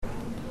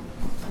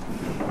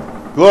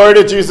Glory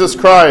to Jesus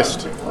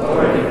Christ.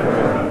 Glory to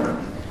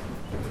God.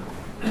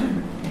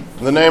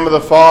 In the name of the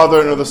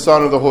Father, and of the Son,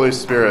 and of the Holy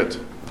Spirit.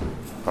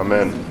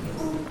 Amen.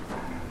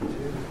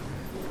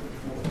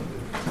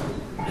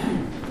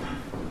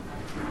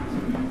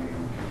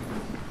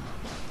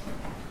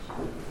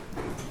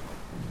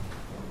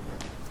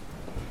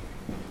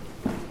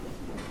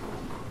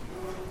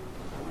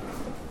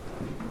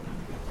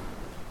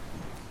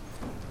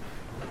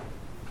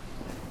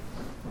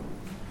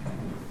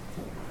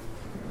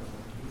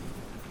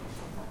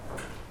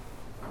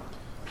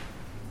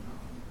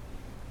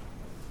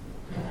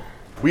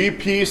 We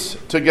piece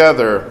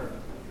together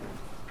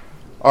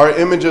our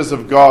images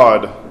of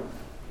God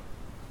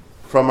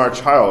from our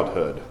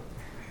childhood.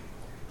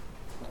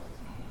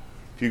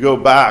 If you go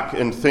back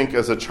and think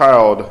as a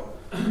child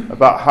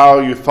about how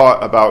you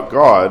thought about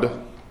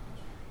God,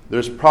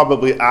 there's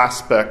probably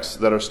aspects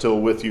that are still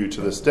with you to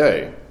this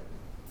day.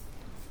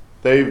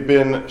 They've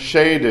been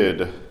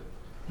shaded,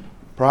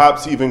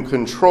 perhaps even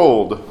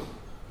controlled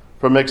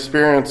from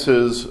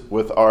experiences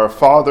with our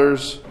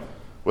fathers,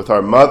 with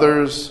our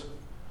mothers,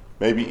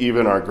 maybe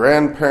even our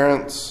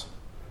grandparents,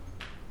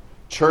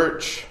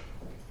 church,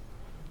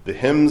 the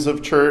hymns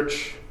of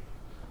church,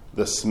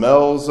 the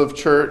smells of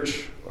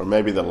church, or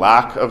maybe the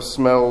lack of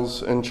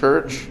smells in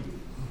church,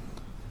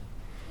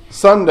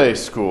 Sunday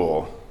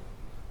school,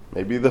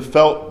 maybe the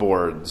felt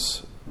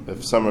boards,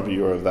 if some of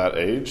you are of that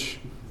age.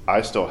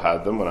 I still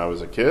had them when I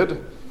was a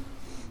kid.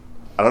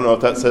 I don't know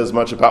if that says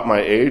much about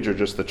my age or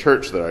just the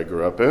church that I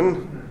grew up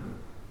in.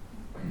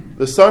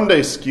 The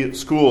Sunday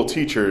school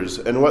teachers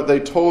and what they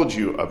told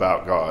you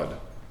about God.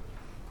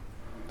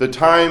 The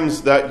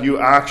times that you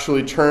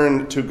actually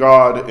turned to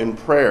God in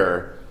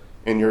prayer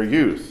in your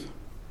youth.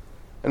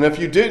 And if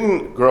you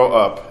didn't grow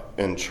up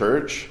in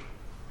church,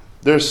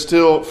 there's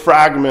still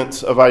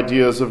fragments of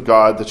ideas of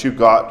God that you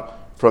got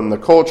from the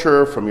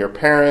culture, from your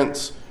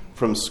parents,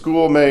 from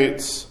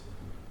schoolmates,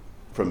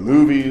 from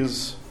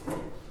movies,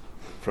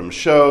 from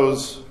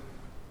shows.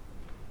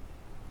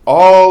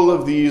 All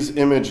of these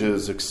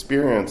images,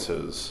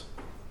 experiences.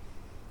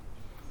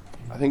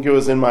 I think it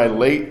was in my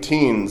late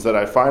teens that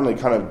I finally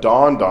kind of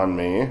dawned on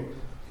me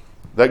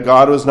that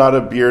God was not a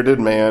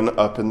bearded man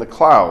up in the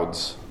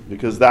clouds,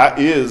 because that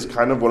is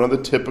kind of one of the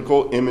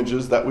typical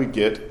images that we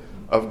get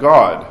of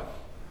God.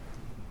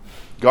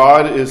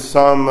 God is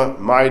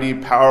some mighty,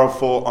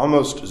 powerful,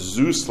 almost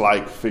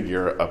Zeus-like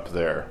figure up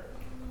there.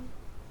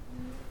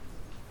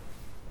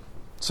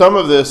 Some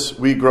of this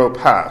we grow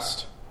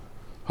past.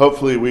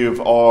 Hopefully we have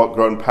all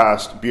grown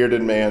past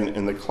bearded man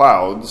in the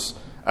clouds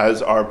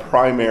as our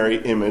primary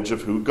image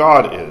of who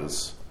God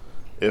is.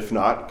 If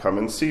not, come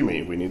and see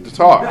me. We need to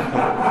talk.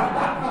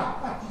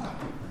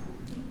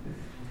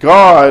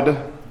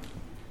 God,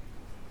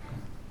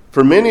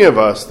 for many of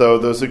us, though,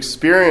 those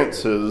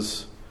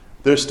experiences,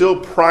 they're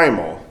still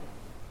primal.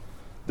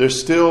 They're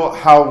still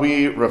how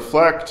we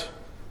reflect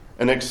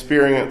and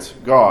experience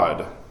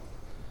God.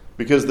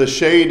 Because the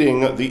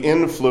shading, the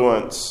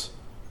influence,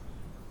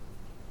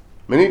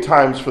 many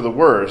times for the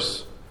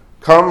worse,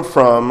 come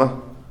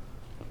from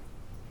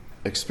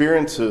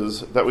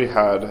experiences that we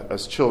had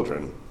as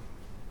children.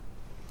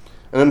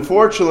 And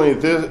unfortunately,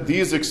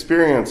 these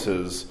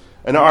experiences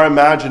and our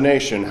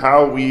imagination,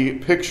 how we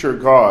picture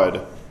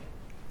God,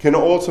 can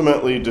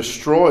ultimately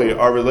destroy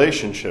our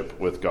relationship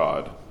with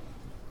God.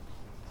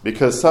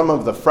 Because some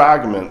of the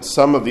fragments,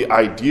 some of the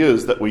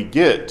ideas that we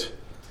get,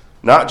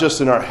 not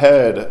just in our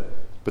head,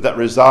 but that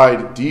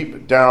reside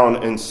deep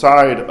down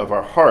inside of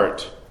our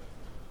heart,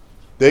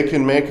 they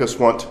can make us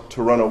want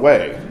to run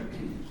away.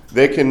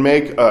 They can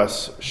make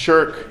us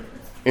shirk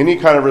any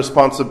kind of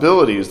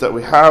responsibilities that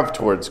we have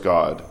towards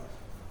God.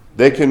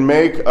 They can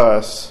make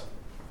us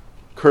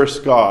curse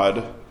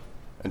God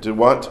and to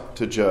want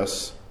to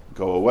just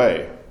go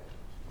away.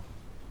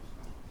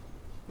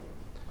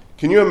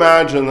 Can you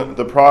imagine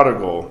the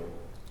prodigal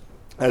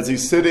as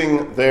he's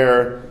sitting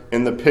there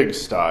in the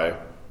pigsty?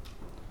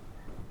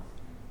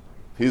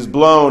 He's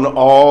blown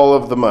all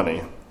of the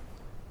money.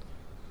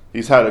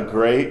 He's had a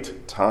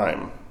great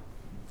time,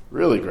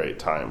 really great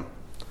time.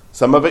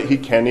 Some of it he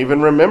can't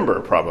even remember,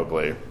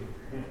 probably.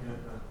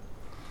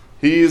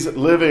 He's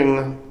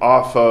living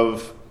off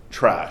of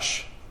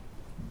trash.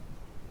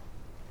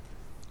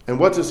 And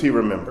what does he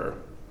remember?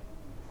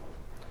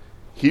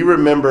 He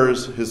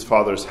remembers his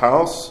father's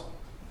house.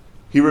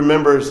 He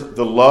remembers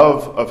the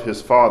love of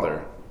his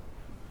father.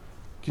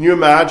 Can you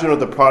imagine with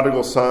the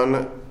prodigal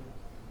son,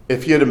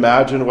 if he had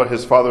imagined what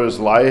his father is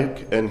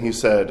like, and he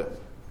said,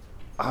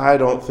 I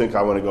don't think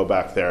I want to go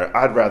back there.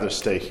 I'd rather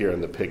stay here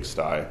in the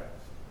pigsty.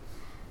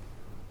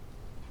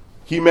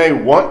 He may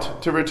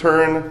want to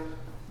return,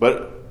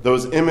 but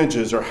those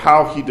images or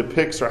how he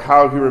depicts or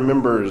how he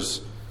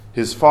remembers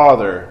his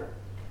father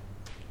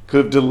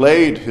could have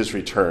delayed his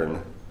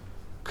return,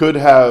 could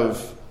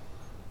have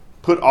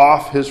put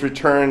off his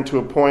return to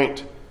a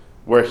point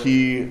where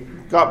he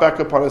got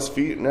back up on his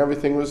feet and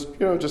everything was,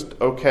 just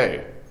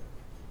okay.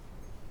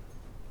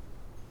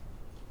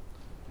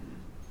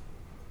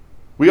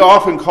 We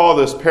often call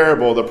this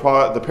parable the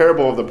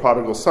parable of the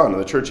prodigal son. And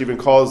the church even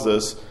calls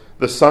this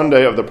the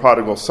Sunday of the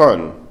prodigal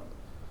son,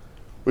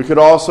 we could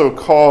also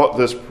call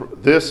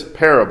this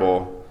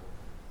parable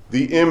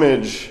the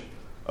image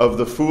of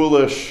the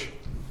foolish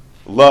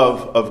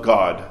love of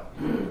God,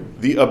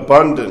 the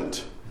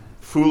abundant,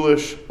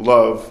 foolish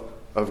love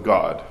of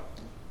God.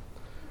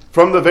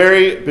 From the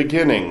very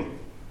beginning,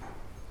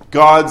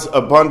 God's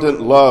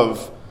abundant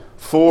love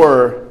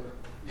for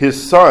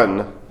his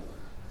son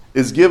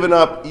is given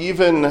up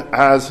even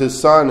as his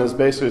son is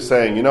basically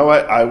saying, you know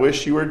what, I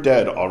wish you were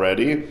dead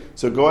already,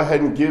 so go ahead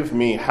and give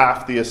me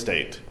half the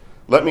estate.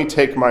 Let me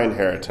take my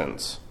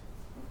inheritance.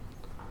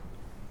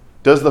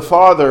 Does the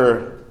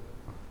father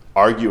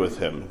argue with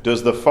him?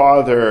 Does the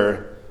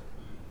father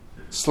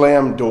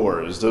slam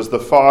doors? Does the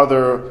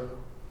father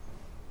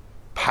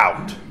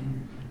pout?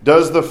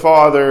 Does the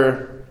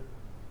father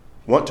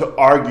want to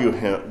argue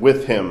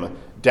with him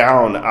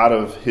down out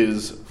of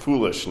his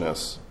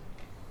foolishness?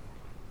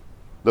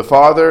 The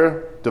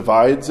father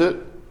divides it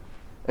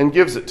and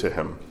gives it to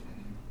him.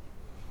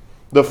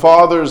 The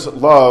father's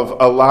love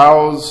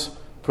allows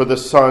for the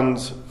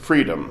son's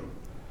freedom,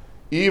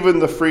 even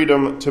the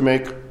freedom to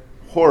make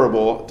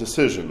horrible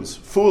decisions,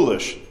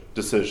 foolish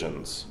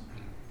decisions.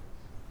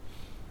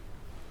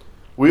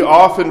 We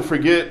often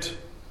forget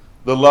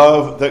the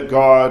love that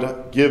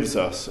God gives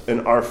us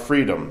in our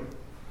freedom,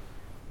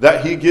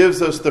 that he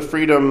gives us the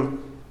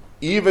freedom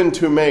even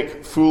to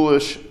make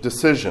foolish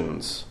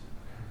decisions,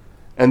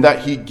 and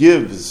that he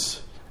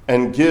gives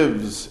and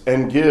gives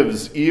and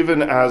gives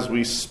even as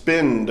we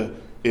spend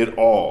it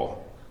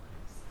all.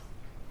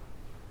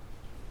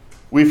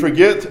 We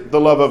forget the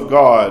love of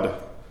God,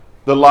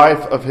 the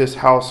life of his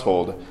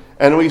household,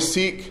 and we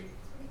seek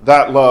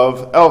that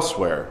love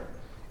elsewhere.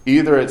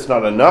 Either it's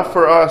not enough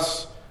for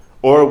us,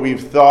 or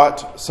we've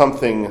thought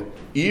something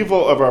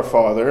evil of our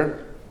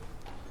Father,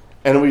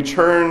 and we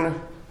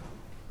turn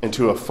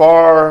into a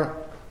far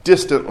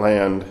distant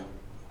land,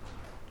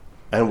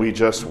 and we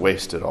just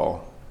waste it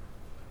all.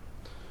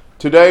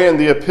 Today in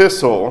the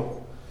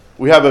epistle,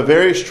 we have a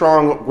very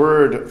strong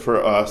word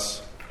for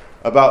us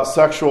about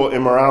sexual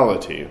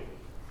immorality.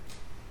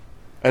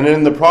 And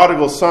in the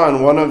prodigal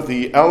son, one of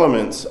the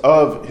elements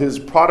of his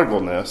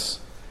prodigalness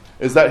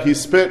is that he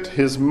spent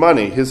his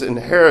money, his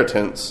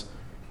inheritance,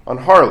 on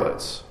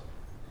harlots.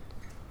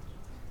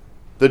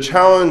 The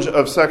challenge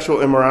of sexual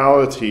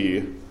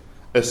immorality,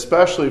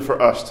 especially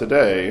for us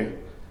today,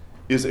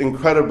 is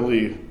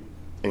incredibly,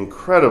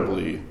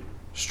 incredibly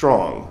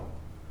strong.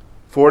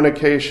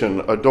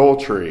 Fornication,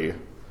 adultery,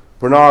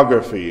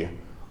 pornography,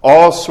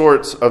 all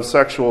sorts of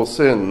sexual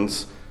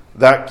sins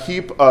that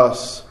keep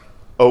us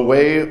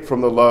away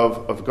from the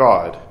love of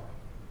God,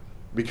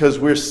 because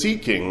we're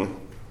seeking,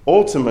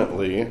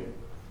 ultimately,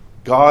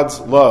 God's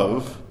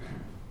love,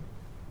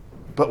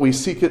 but we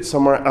seek it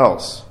somewhere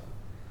else.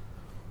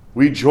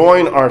 We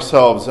join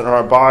ourselves and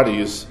our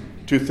bodies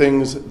to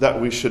things that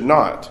we should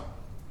not,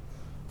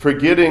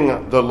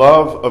 forgetting the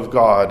love of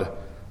God,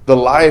 the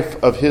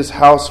life of his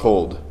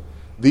household,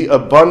 the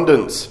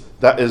abundance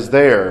that is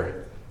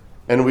there,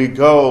 and we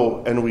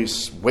go and we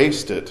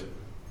waste it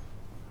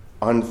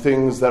on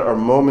things that are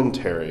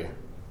momentary.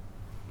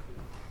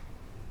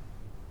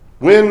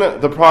 When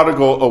the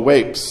prodigal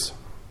awakes,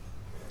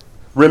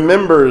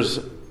 remembers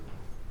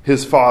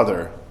his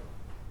father,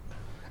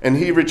 and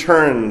he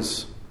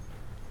returns,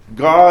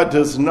 God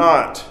does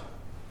not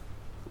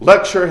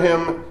lecture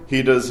him.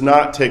 He does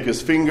not take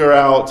his finger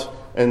out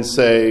and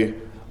say,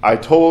 I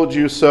told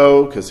you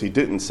so, because he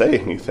didn't say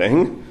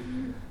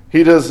anything.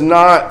 He does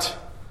not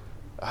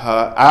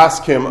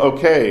ask him,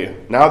 okay,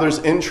 now there's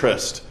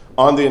interest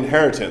on the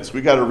inheritance.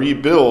 We got to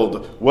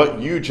rebuild what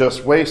you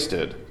just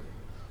wasted.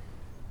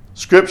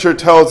 Scripture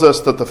tells us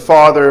that the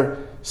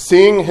father,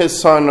 seeing his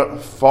son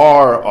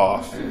far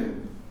off,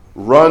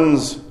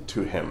 runs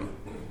to him.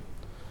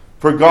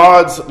 For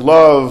God's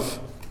love,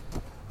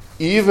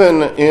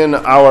 even in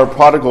our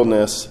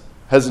prodigalness,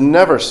 has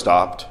never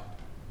stopped.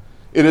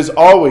 It is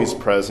always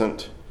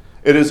present.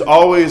 It is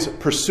always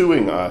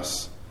pursuing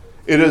us.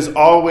 It is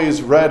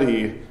always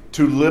ready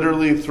to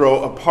literally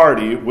throw a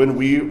party when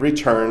we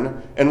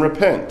return and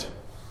repent.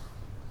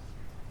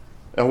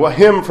 And what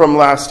hymn from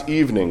last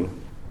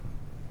evening?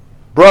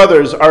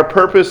 Brothers, our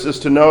purpose is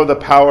to know the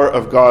power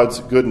of God's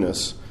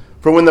goodness.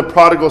 For when the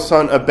prodigal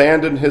son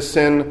abandoned his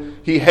sin,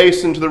 he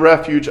hastened to the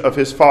refuge of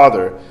his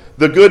father.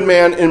 The good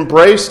man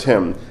embraced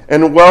him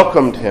and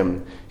welcomed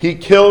him. He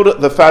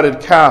killed the fatted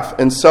calf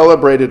and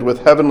celebrated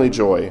with heavenly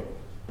joy.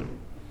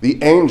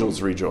 The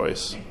angels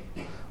rejoice.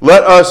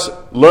 Let us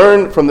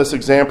learn from this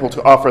example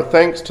to offer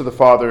thanks to the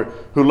Father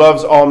who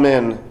loves all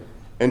men,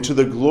 and to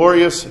the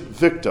glorious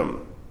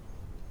victim,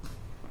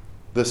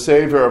 the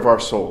Savior of our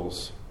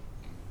souls.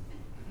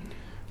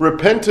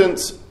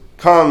 Repentance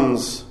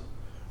comes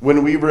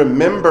when we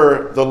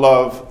remember the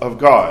love of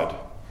God.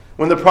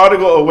 When the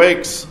prodigal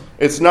awakes,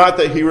 it's not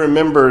that he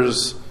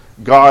remembers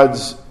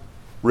God's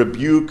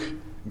rebuke,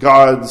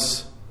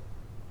 God's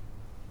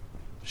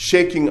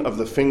shaking of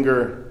the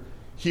finger.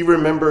 He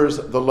remembers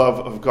the love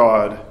of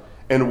God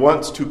and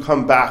wants to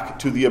come back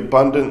to the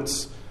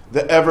abundance,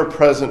 the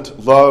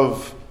ever-present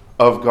love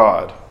of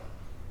God.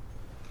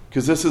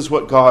 because this is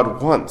what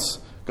God wants.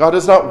 God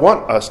does not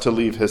want us to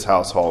leave his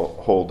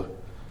household.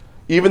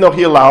 Even though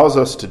he allows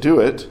us to do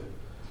it,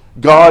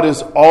 God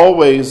is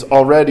always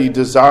already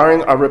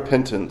desiring our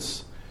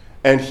repentance,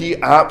 and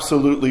he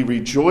absolutely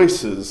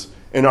rejoices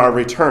in our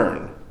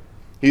return.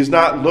 He's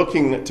not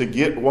looking to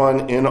get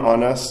one in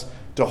on us,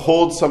 to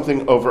hold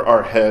something over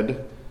our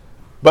head,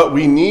 but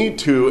we need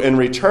to, in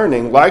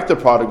returning, like the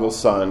prodigal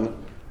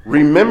son,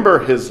 remember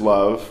his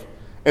love,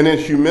 and in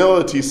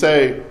humility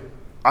say,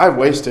 I've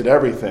wasted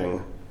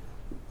everything.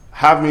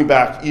 Have me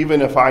back,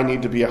 even if I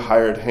need to be a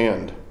hired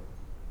hand.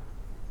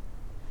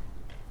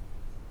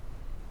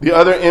 The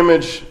other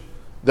image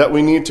that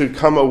we need to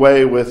come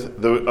away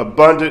with, the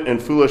abundant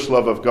and foolish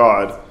love of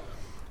God,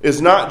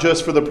 is not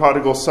just for the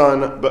prodigal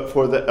son, but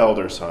for the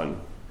elder son.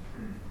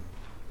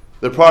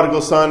 The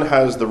prodigal son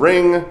has the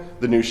ring,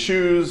 the new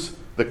shoes,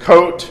 the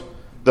coat,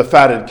 the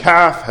fatted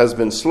calf has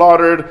been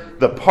slaughtered,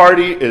 the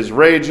party is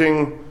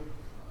raging,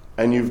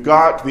 and you've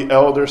got the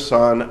elder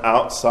son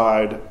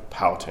outside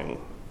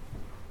pouting.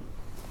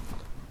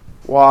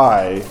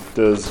 Why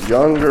does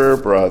younger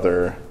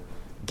brother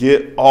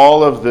get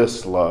all of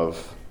this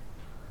love?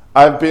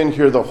 I've been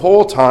here the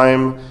whole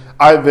time.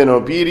 I've been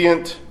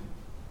obedient.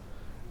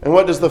 And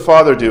what does the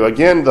father do?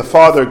 Again, the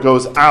father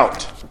goes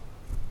out.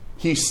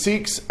 He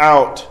seeks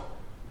out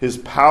his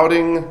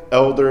pouting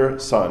elder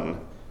son,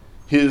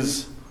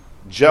 his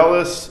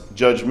jealous,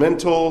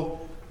 judgmental,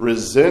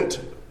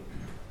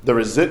 the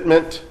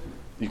resentment.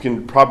 You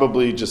can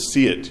probably just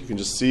see it. You can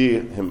just see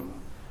him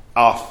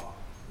off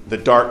the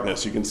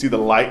darkness. You can see the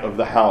light of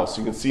the house.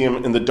 You can see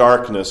him in the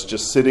darkness,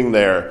 just sitting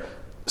there,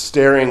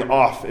 staring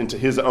off into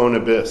his own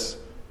abyss.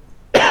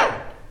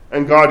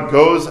 And God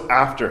goes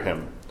after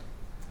him.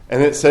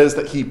 And it says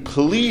that he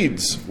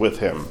pleads with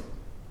him.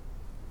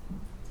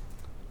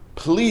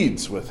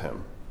 Pleads with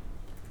him.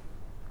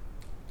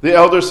 The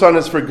elder son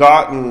has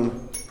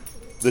forgotten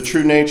the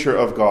true nature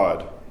of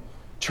God,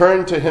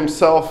 turned to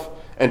himself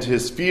and to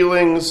his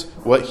feelings,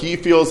 what he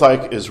feels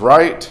like is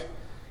right.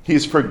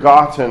 He's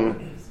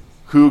forgotten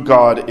who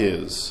God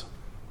is.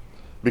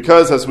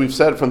 Because, as we've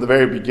said from the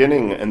very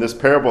beginning in this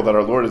parable that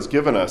our Lord has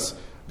given us,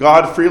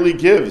 God freely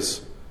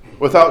gives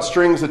without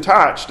strings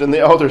attached, and the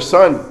elder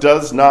son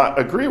does not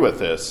agree with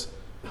this.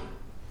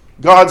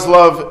 God's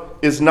love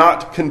is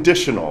not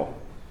conditional.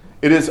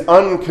 It is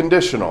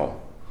unconditional.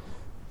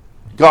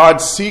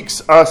 God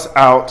seeks us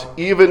out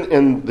even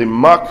in the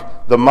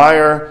muck, the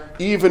mire,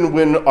 even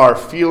when our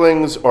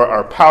feelings or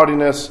our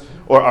poutiness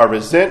or our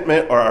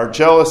resentment or our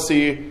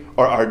jealousy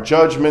or our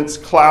judgments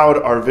cloud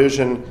our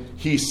vision.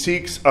 He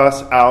seeks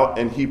us out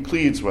and he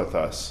pleads with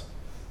us.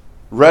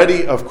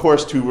 Ready, of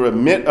course, to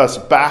remit us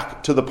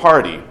back to the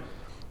party.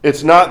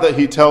 It's not that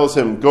he tells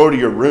him, go to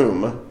your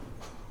room.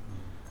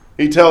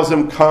 He tells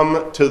him,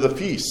 come to the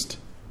feast.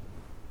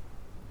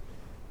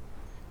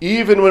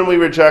 Even when we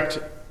reject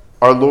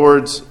our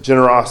Lord's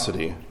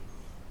generosity,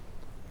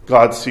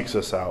 God seeks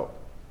us out.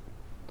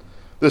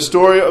 The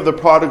story of the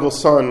prodigal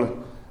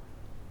son,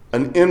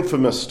 an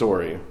infamous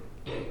story.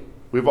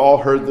 We've all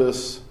heard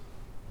this.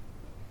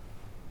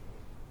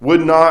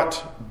 Would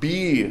not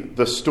be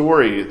the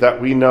story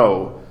that we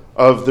know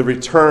of the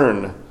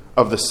return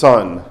of the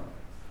son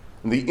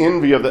and the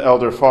envy of the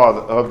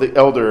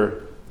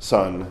elder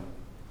son,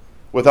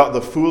 without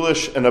the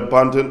foolish and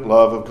abundant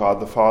love of God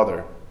the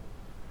Father.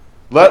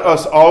 Let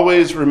us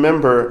always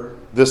remember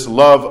this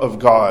love of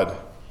God.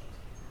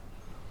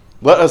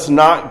 Let us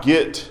not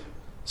get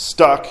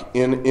stuck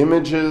in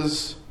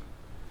images,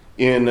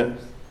 in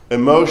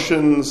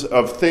emotions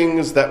of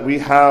things that we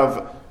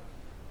have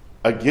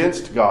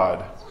against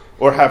God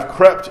or have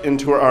crept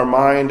into our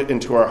mind,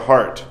 into our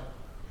heart.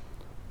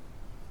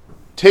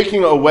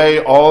 Taking away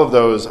all of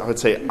those, I would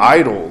say,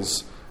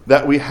 idols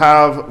that we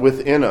have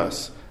within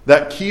us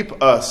that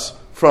keep us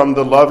from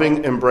the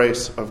loving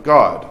embrace of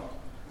God.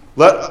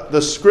 Let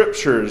the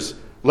scriptures,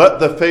 let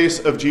the face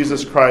of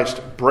Jesus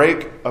Christ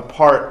break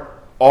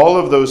apart all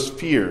of those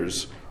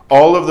fears,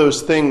 all of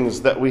those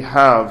things that we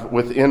have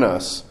within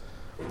us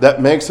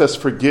that makes us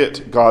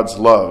forget God's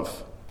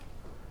love,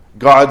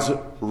 God's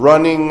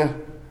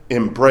running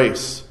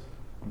embrace,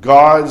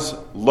 God's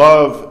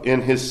love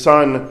in his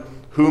Son,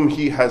 whom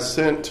he has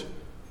sent,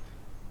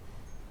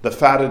 the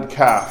fatted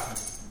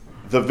calf,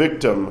 the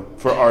victim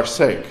for our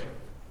sake.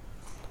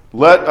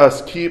 Let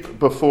us keep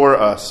before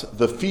us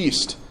the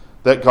feast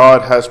that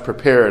God has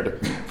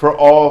prepared for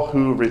all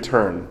who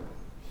return.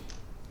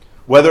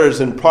 Whether it's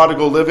in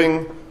prodigal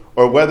living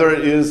or whether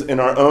it is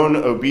in our own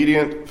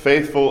obedient,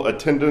 faithful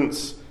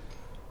attendance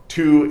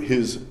to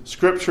his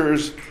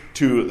scriptures,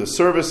 to the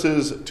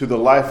services, to the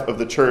life of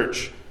the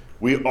church,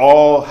 we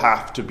all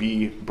have to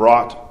be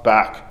brought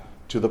back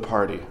to the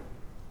party.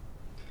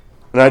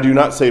 And I do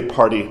not say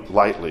party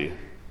lightly.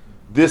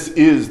 This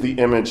is the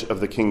image of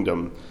the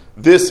kingdom.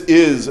 This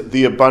is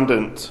the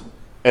abundant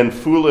and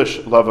foolish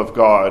love of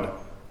God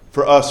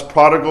for us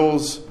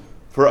prodigals,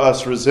 for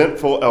us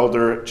resentful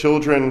elder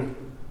children,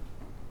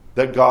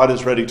 that God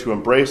is ready to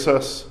embrace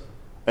us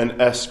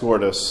and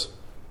escort us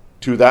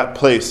to that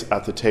place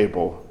at the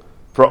table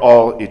for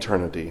all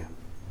eternity.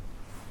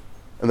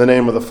 In the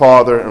name of the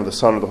Father, and of the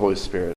Son, and of the Holy Spirit.